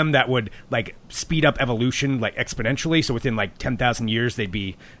in them that would like speed up evolution like exponentially. So within like 10,000 years, they'd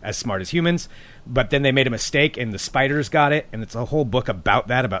be as smart as humans. But then they made a mistake and the spiders got it. And it's a whole book about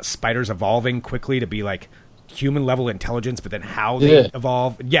that, about spiders evolving quickly to be like human level intelligence, but then how they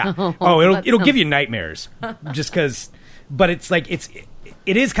evolve. Yeah. It'll give you nightmares just because, but it's like,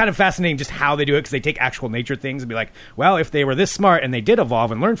 it is kind of fascinating just how they do it, because they take actual nature things and be like, well, if they were this smart and they did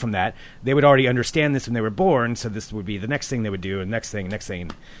evolve and learn from that, they would already understand this when they were born, so this would be the next thing they would do, and next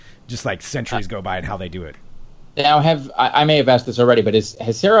thing, just like centuries go by and how they do it. Now, I may have asked this already, but has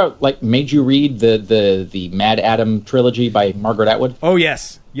Sarah like made you read the Mad Adam trilogy by Margaret Atwood? Oh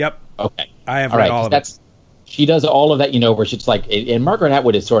yes, yep. Okay, I have read all of it. She does all of that, where she's like, and Margaret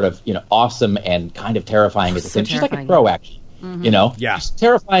Atwood is sort of awesome and kind of terrifying at the same. She's like a pro, actually. Mm-hmm. Yeah. She's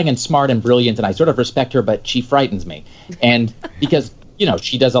terrifying and smart and brilliant, and I sort of respect her, but she frightens me. And because,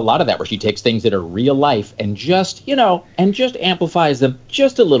 she does a lot of that where she takes things that are real life and just amplifies them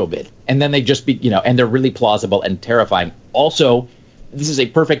just a little bit. And then they just be, and they're really plausible and terrifying. Also, this is a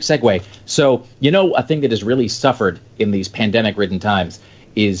perfect segue. So, a thing that has really suffered in these pandemic-ridden times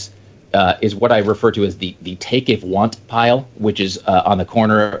is what I refer to as the take if want pile, which is on the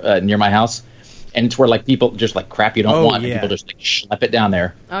corner near my house. And it's where like people just like crap you don't want, and people just like schlep it down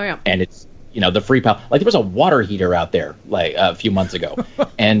there. Oh yeah. And it's the free pile. Like there was a water heater out there like a few months ago,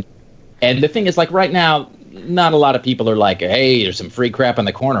 and the thing is like right now, not a lot of people are like, hey, there's some free crap in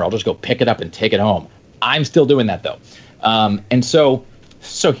the corner. I'll just go pick it up and take it home. I'm still doing that though, and so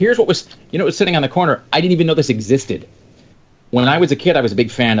here's what was it was sitting on the corner. I didn't even know this existed. When I was a kid, I was a big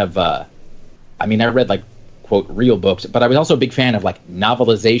fan of. I read like. Quote, real books, but I was also a big fan of like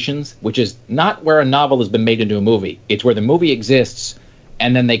novelizations, which is not where a novel has been made into a movie. It's where the movie exists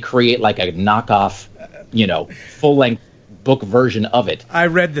and then they create like a knockoff, full-length book version of it. I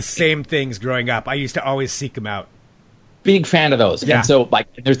read the same things growing up. I used to always seek them out. Big fan of those. Yeah. And so like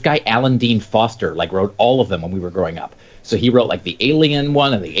there's a guy, Alan Dean Foster, like wrote all of them when we were growing up. So he wrote like the Alien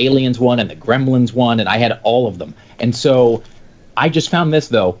one and the Aliens one and the Gremlins one, and I had all of them. And so I just found this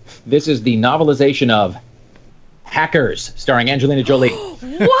though. This is the novelization of Hackers, starring Angelina Jolie.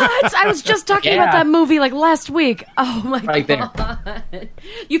 What? I was just talking about that movie like last week. Oh my god! There.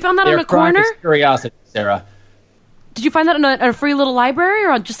 You found that on a corner? Curiosity, Sarah. Did you find that on a free little library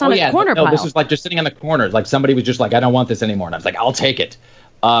or just on a corner pile? No, this was like just sitting on the corner. Like somebody was just like, I don't want this anymore, and I was like, I'll take it.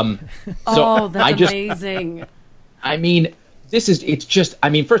 That's amazing. It's just.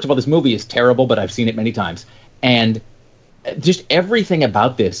 First of all, this movie is terrible, but I've seen it many times, and just everything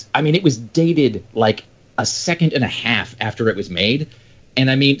about this. It was dated like a second and a half after it was made.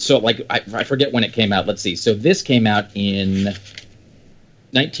 And I forget when it came out. Let's see. So this came out in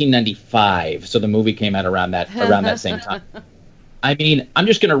 1995. So the movie came out around that same time. I'm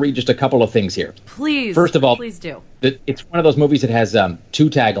just going to read just a couple of things here. Please. First of all, please do. It's one of those movies that has two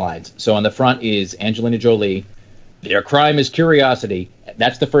taglines. So on the front is Angelina Jolie, their crime is curiosity.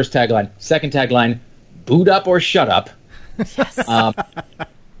 That's the first tagline. Second tagline, boot up or shut up. Yes.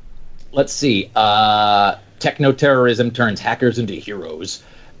 Let's see. Techno-terrorism turns hackers into heroes.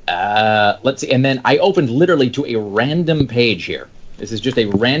 Let's see. And then I opened literally to a random page here. This is just a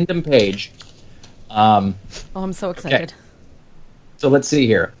random page. I'm so excited. Okay. So let's see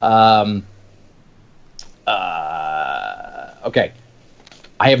here. Okay.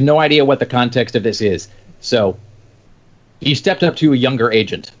 I have no idea what the context of this is. So he stepped up to a younger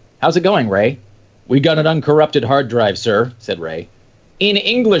agent. How's it going, Ray? We got an uncorrupted hard drive, sir, said Ray. In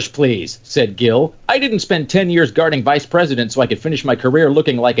English, please, said Gil. I didn't spend 10 years guarding vice president so I could finish my career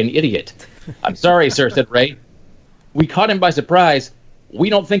looking like an idiot. I'm sorry, sir, said Ray. We caught him by surprise.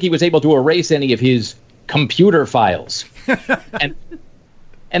 We don't think he was able to erase any of his computer files. and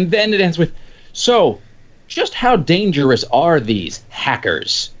then it ends with, so, just how dangerous are these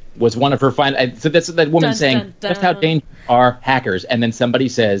hackers? Was one of her final... So that's that woman saying, just how dangerous are hackers? And then somebody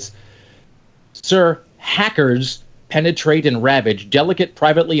says, sir, hackers... penetrate and ravage delicate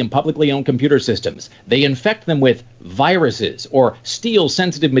privately and publicly owned computer systems. They infect them with viruses or steal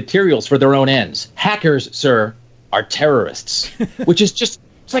sensitive materials for their own ends. Hackers, sir, are terrorists. Which is just,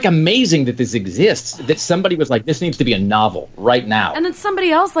 it's like amazing that this exists, that somebody was like, this needs to be a novel right now. And then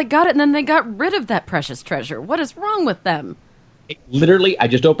somebody else got it and then they got rid of that precious treasure. What is wrong with them? Literally, I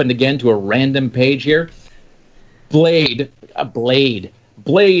just opened again to a random page here. Blade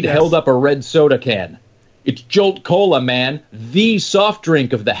yes. Held up a red soda can. It's Jolt Cola, man. The soft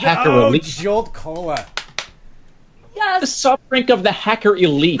drink of the hacker elite. Jolt Cola. Yes! The soft drink of the hacker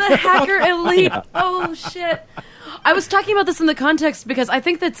elite. The hacker elite. Oh, shit. I was talking about this in the context because I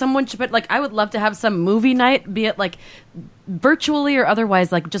think that someone should put, like, I would love to have some movie night, be it, like, virtually or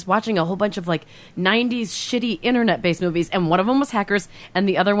otherwise, like, just watching a whole bunch of, like, 90s shitty internet-based movies. And one of them was Hackers, and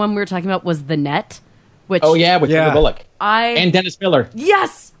the other one we were talking about was The Net, which... Oh, yeah, with Sandra Bullock. And Dennis Miller.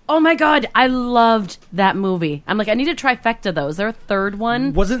 Yes! Oh, my God. I loved that movie. I'm like, I need a trifecta, though. Is there a third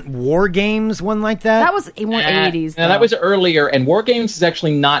one? Wasn't War Games one like that? That was more 80s, No, that was earlier, and War Games is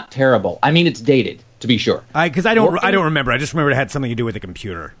actually not terrible. I mean, it's dated, to be sure. Because I don't remember. I just remember it had something to do with a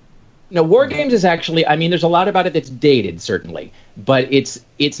computer. No, War Games is actually, I mean, there's a lot about it that's dated, certainly, but it's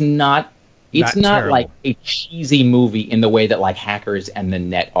not like a cheesy movie in the way that, like, Hackers and The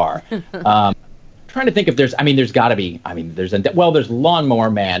Net are. Trying to think if there's got to be, there's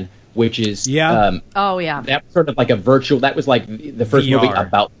Lawnmower Man, which is that's sort of like a virtual, that was like the first VR. movie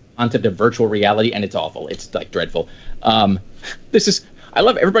about the concept of virtual reality, and it's awful. It's like dreadful. I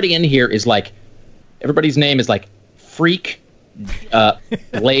love everybody in here is like, everybody's name is like Freak,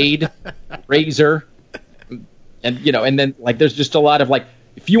 Blade, Razor, and and then like there's just a lot of like,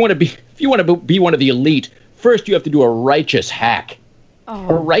 if you want to be one of the elite, first you have to do a righteous hack.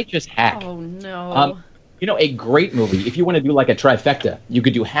 A righteous hack. Oh, no. A great movie, if you want to do like a trifecta, you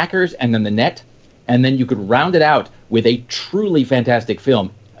could do Hackers and then The Net, and then you could round it out with a truly fantastic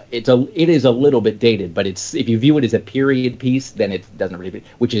film. It is a little bit dated, but it's, if you view it as a period piece, then it doesn't really,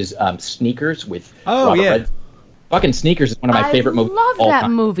 which is Sneakers with Robert Redford. Fucking Sneakers is one of my favorite movies. I love that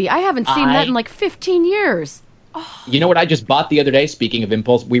movie. I haven't seen that in like 15 years. Oh. You know what I just bought the other day? Speaking of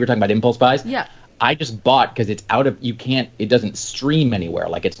impulse, we were talking about impulse buys. Yeah. I just bought, because it's out of, it doesn't stream anywhere.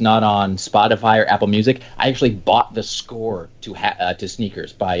 Like, it's not on Spotify or Apple Music. I actually bought the score to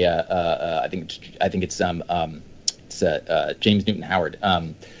Sneakers by I think it's James Newton Howard.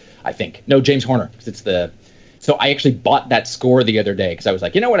 I think James Horner, because it's the. So I actually bought that score the other day because I was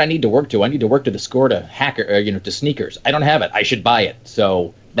like, you know what, I need to work to the score to to Sneakers. I don't have it. I should buy it.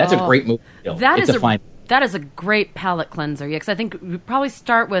 So that's a great movie. That is a great palate cleanser. Yeah, because I think we probably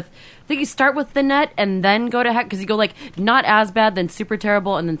start with The Net and then go to Hack, because you go like not as bad, then super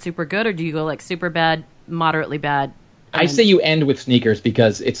terrible, and then super good, or do you go like super bad, moderately bad? I say you end with Sneakers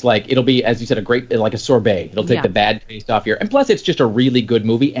because it's like, it'll be, as you said, like a sorbet. It'll take the bad taste off and plus it's just a really good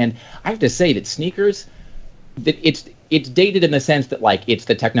movie. And I have to say that Sneakers, that it's dated in the sense that like it's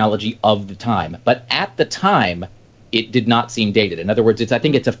the technology of the time, but at the time it did not seem dated. In other words, I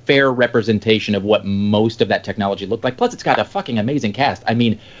think it's a fair representation of what most of that technology looked like. Plus, it's got a fucking amazing cast. I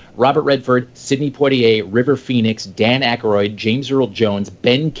mean, Robert Redford, Sidney Poitier, River Phoenix, Dan Aykroyd, James Earl Jones,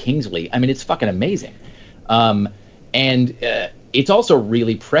 Ben Kingsley. I mean, it's fucking amazing. And it's also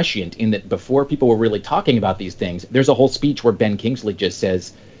really prescient in that before people were really talking about these things, there's a whole speech where Ben Kingsley just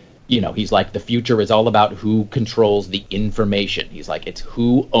says, he's like, the future is all about who controls the information. He's like, it's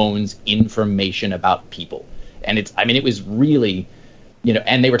who owns information about people. And it was really,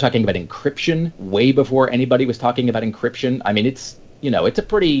 and they were talking about encryption way before anybody was talking about encryption. I mean, it's a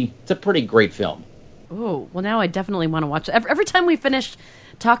pretty great film. Oh, well, now I definitely want to watch it. Every time we finish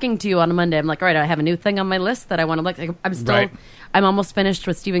talking to you on a Monday, I'm like, all right, I have a new thing on my list that I want to look. I'm almost finished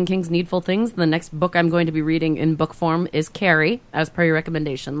with Stephen King's Needful Things. The next book I'm going to be reading in book form is Carrie, as per your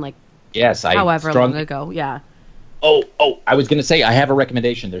recommendation. Like, yes, long ago, yeah. Oh, I was going to say I have a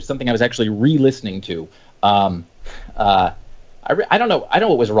recommendation. There's something I was actually re-listening to. I don't know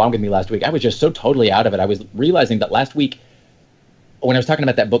what was wrong with me last week. I was just so totally out of it. I was realizing that last week, when I was talking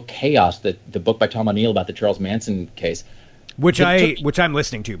about that book Chaos, the book by Tom O'Neill about the Charles Manson case, which I'm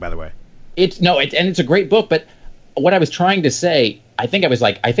listening to, by the way. It's a great book. But what I was trying to say, I think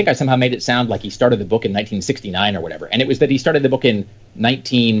I somehow made it sound like he started the book in 1969 or whatever, and it was that he started the book in now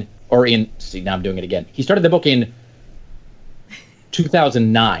I'm doing it again. He started the book in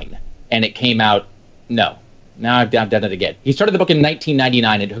 2009, and it came out. No, now I've done it again. He started the book in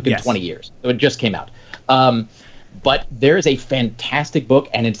 1999, and it took him 20 years. So it just came out. But there is a fantastic book,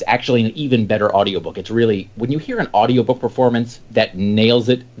 and it's actually an even better audiobook. It's really, when you hear an audiobook performance that nails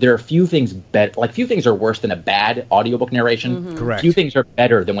it, there are few things better. Like, few things are worse than a bad audiobook narration. Mm-hmm. Correct. Few things are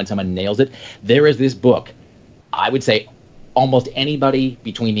better than when someone nails it. There is this book. I would say almost anybody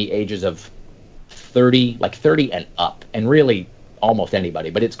between the ages of 30 and up, and really almost anybody,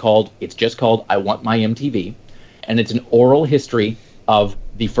 but it's just called I Want My MTV, and it's an oral history of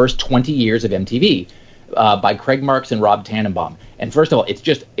the first 20 years of MTV by Craig Marks and Rob Tannenbaum. And first of all,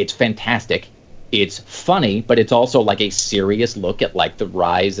 it's fantastic. It's funny, but it's also like a serious look at like the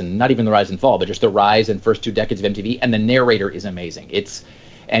rise, and not even the rise and fall, but just the rise and first 2 decades of MTV. And the narrator is amazing. It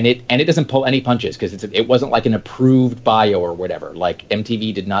doesn't pull any punches because it wasn't like an approved bio or whatever. Like,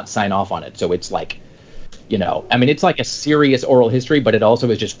 MTV did not sign off on it, so it's like, I mean, it's like a serious oral history, but it also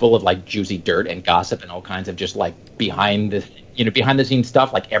is just full of like juicy dirt and gossip and all kinds of just like behind the scenes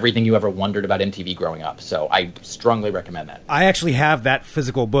stuff, like everything you ever wondered about MTV growing up. So I strongly recommend that. I actually have that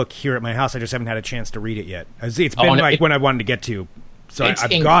physical book here at my house. I just haven't had a chance to read it yet. It's been when I wanted to get to, so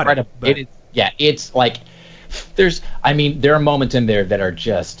I've got it. But... it's like there are moments in there that are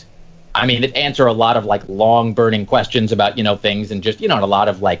just. I mean, it answer a lot of like long burning questions about, things and just, and a lot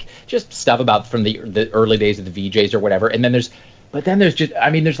of like just stuff about from the early days of the VJs or whatever. And then there's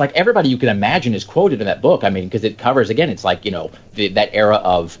like everybody you can imagine is quoted in that book. I mean, because it covers, again, it's like, that era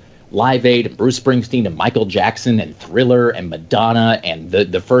of Live Aid and Bruce Springsteen and Michael Jackson and Thriller and Madonna and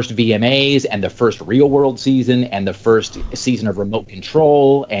the first VMAs and the first Real World season and the first season of Remote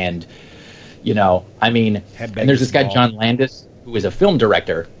Control. And, and there's this guy, John Landis, who is a film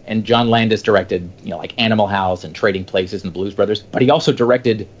director, and John Landis directed, like Animal House and Trading Places and the Blues Brothers, but he also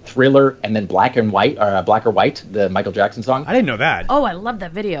directed Thriller and then Black or White, the Michael Jackson song. I didn't know that. Oh, I love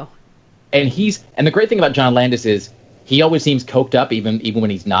that video. And the great thing about John Landis is he always seems coked up, even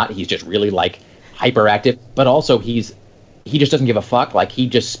when he's not. He's just really like hyperactive, but also he just doesn't give a fuck. Like he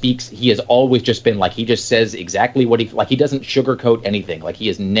just speaks. He has always just been like he just says exactly what he doesn't sugarcoat anything. Like he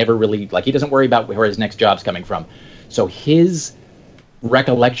is never really like he doesn't worry about where his next job's coming from. So his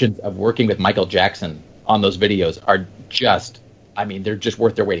recollections of working with Michael Jackson on those videos are just, they're just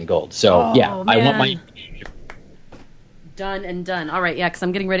worth their weight in gold. So, I want my... Done and done. All right, yeah, because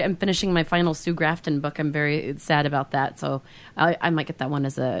I'm getting ready. I'm finishing my final Sue Grafton book. I'm very sad about that. So I might get that one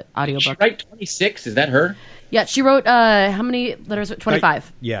as an audiobook. She write 26? Is that her? Yeah, she wrote, how many letters?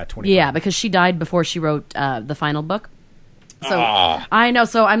 25. Yeah, 25. Yeah, because she died before she wrote the final book. So I know.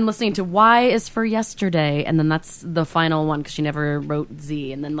 So I'm listening to Y is for Yesterday, and then that's the final one because she never wrote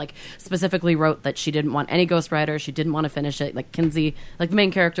Z, and then like specifically wrote that she didn't want any ghostwriter. She didn't want to finish it. Like Kinsey, like the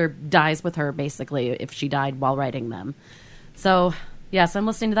main character, dies with her basically if she died while writing them. So yes, I'm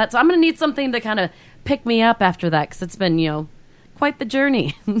listening to that. So I'm going to need something to kind of pick me up after that because it's been quite the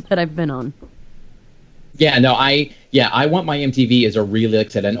journey that I've been on. Yeah, no, I want my MTV as a really, like I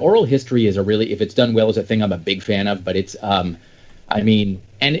said, an oral history is a really, if it's done well, is a thing I'm a big fan of. But it's, and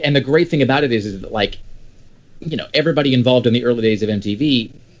the great thing about it is that, like, everybody involved in the early days of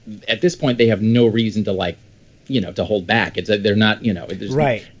MTV, at this point, they have no reason to to hold back. It's they're not, there's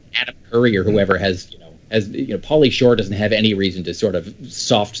right. Adam Curry or whoever has Pauly Shore doesn't have any reason to sort of to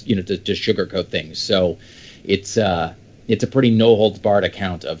sugarcoat things. So it's a pretty no-holds-barred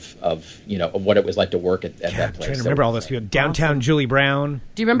account of what it was like to work at that place. I'm trying to remember all this. We had Downtown awesome. Julie Brown.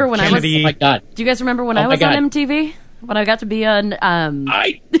 Do you remember when Kennedy. I was? Oh my God! Do you guys remember when I was on MTV? When I got to be on?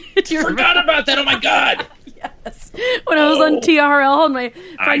 I forgot about that. Oh my God! Yes, when I was on TRL, and my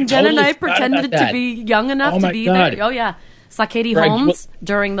friend Jen and I pretended to be young enough to be there. Oh yeah, saw Katie Holmes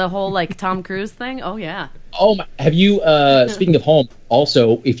during the whole Tom Cruise thing. Oh yeah. Oh my! Have you? Speaking of home,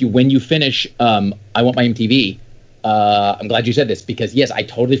 also, when you finish, I Want My MTV. I'm glad you said this because yes, I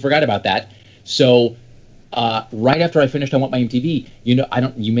totally forgot about that. So right after I finished I Want My MTV,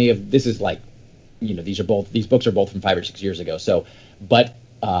 you may have, this is like, these books are both from 5 or 6 years ago. So, but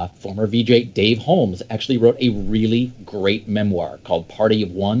former VJ Dave Holmes actually wrote a really great memoir called Party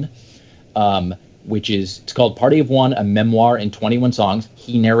of One, it's called Party of One, a memoir in 21 songs.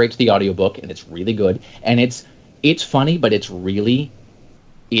 He narrates the audiobook and it's really good. And it's funny, but it's the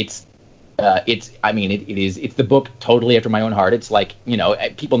book totally after my own heart. It's like,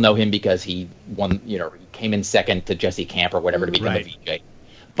 people know him because he won, he came in second to Jesse Camp or whatever to become a VJ.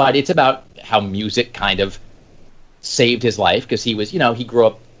 But it's about how music kind of saved his life because he was, he grew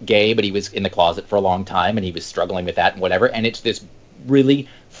up gay, but he was in the closet for a long time and he was struggling with that and whatever. And it's this really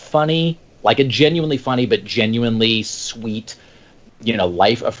funny, like a genuinely funny, but genuinely sweet,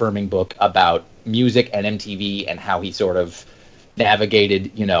 life-affirming book about music and MTV and how he sort of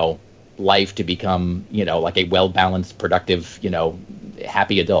navigated, life to become, like a well-balanced, productive,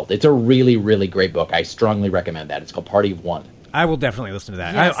 happy adult. It's a really, really great book. I strongly recommend that. It's called Party of One. I will definitely listen to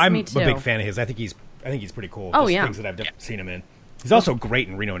that. Yes, I'm me a too. big fan of his. I think he's pretty cool. Oh, Just yeah. things that I've seen him in. He's also great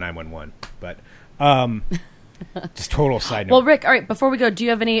in Reno 911. But just total side note. Well, Rick, all right, before we go, do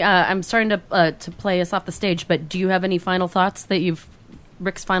you have any, I'm starting to play us off the stage, but do you have any final thoughts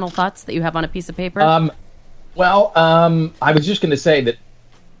Rick's final thoughts that you have on a piece of paper? I was just going to say that,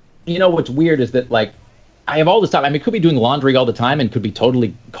 what's weird is that, like, I have all this time. I mean, could be doing laundry all the time and could be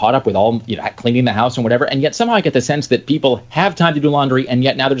totally caught up with all, cleaning the house and whatever. And yet somehow I get the sense that people have time to do laundry, and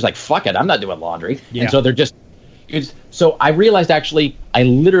yet now they're just like, fuck it, I'm not doing laundry. Yeah. And so they're just, so I realized actually, I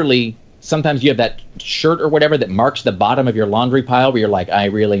literally, sometimes you have that shirt or whatever that marks the bottom of your laundry pile where you're like, I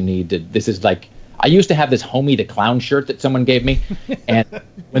really need to, this is like, I used to have this Homie the Clown shirt that someone gave me. And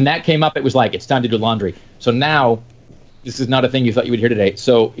when that came up, it was like, it's time to do laundry. So now, this is not a thing you thought you would hear today.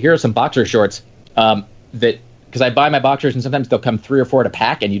 So here are some boxer shorts because I buy my boxers, and sometimes they'll come 3 or 4 at a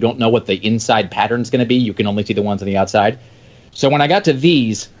pack, and you don't know what the inside pattern's going to be. You can only see the ones on the outside. So when I got to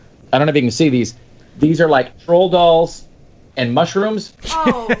these, I don't know if you can see these. These are like troll dolls and mushrooms.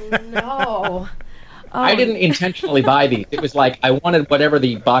 Oh, no. I didn't intentionally buy these. It was like I wanted whatever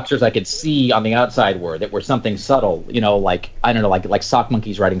the boxers I could see on the outside were that were something subtle, like, I don't know, like sock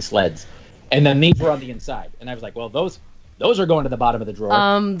monkeys riding sleds. And then these were on the inside. And I was like, well, those are going to the bottom of the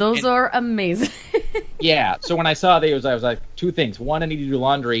drawer. Those are amazing. Yeah. So when I saw these, I was like, 2 things. 1, I need to do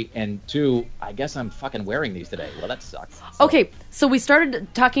laundry. And 2, I guess I'm fucking wearing these today. Well, that sucks. So. Okay. So we started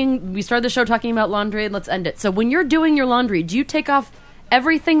the show talking about laundry, and let's end it. So when you're doing your laundry, do you take off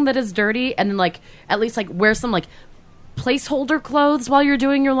everything that is dirty and then at least wear some placeholder clothes while you're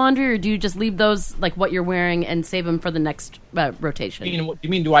doing your laundry, or do you just leave those what you're wearing and save them for the next rotation? You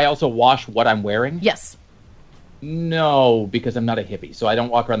mean do I also wash what I'm wearing? Yes. No, because I'm not a hippie, so I don't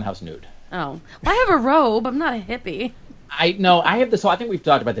walk around the house nude. Oh, well, I have a robe. I'm not a hippie. I have this. So I think we've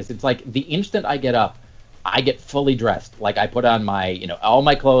talked about this. It's like the instant I get up, I get fully dressed. Like I put on my all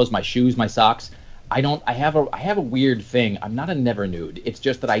my clothes, my shoes, my socks. I have a weird thing. I'm not a never nude. It's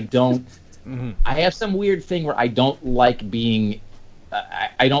just that I don't. Mm-hmm. I have some weird thing where I don't like being.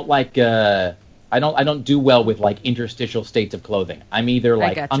 I don't do well with interstitial states of clothing. I'm either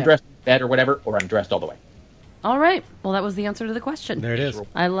I'm dressed in bed or whatever, or I'm dressed all the way. All right. Well, that was the answer to the question. There it is.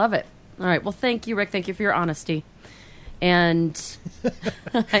 I love it. All right. Well, thank you, Rick. Thank you for your honesty. And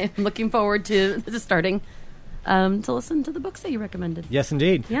I'm looking forward to starting to listen to the books that you recommended. Yes,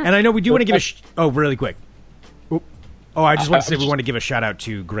 indeed. Yes. And I know we do want to give really quick. I just want to say we want to give a shout out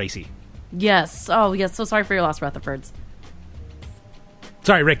to Gracie. Yes. Oh, yes. So sorry for your loss, Rutherfords.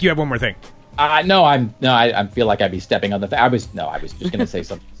 Sorry, Rick. You have one more thing. I feel like I'd be stepping on the. I was just going to say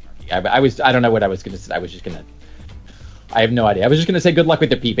something. I don't know what I was going to say. I was just going to. I have no idea. I was just going to say good luck with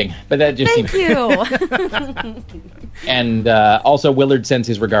the peeping, but that just Thank you. And also, Willard sends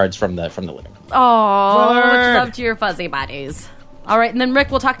his regards from the living room. Oh, much love to your fuzzy buddies. All right, and then Rick,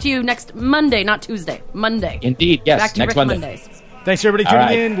 we'll talk to you next Monday, not Tuesday. Monday. Indeed, yes. Back to next Rick Monday. Mondays. Thanks for everybody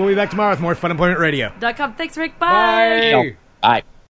tuning in. We'll be back tomorrow with more Fun Employment Radio. .com. Thanks, Rick. Bye. Bye. Bye.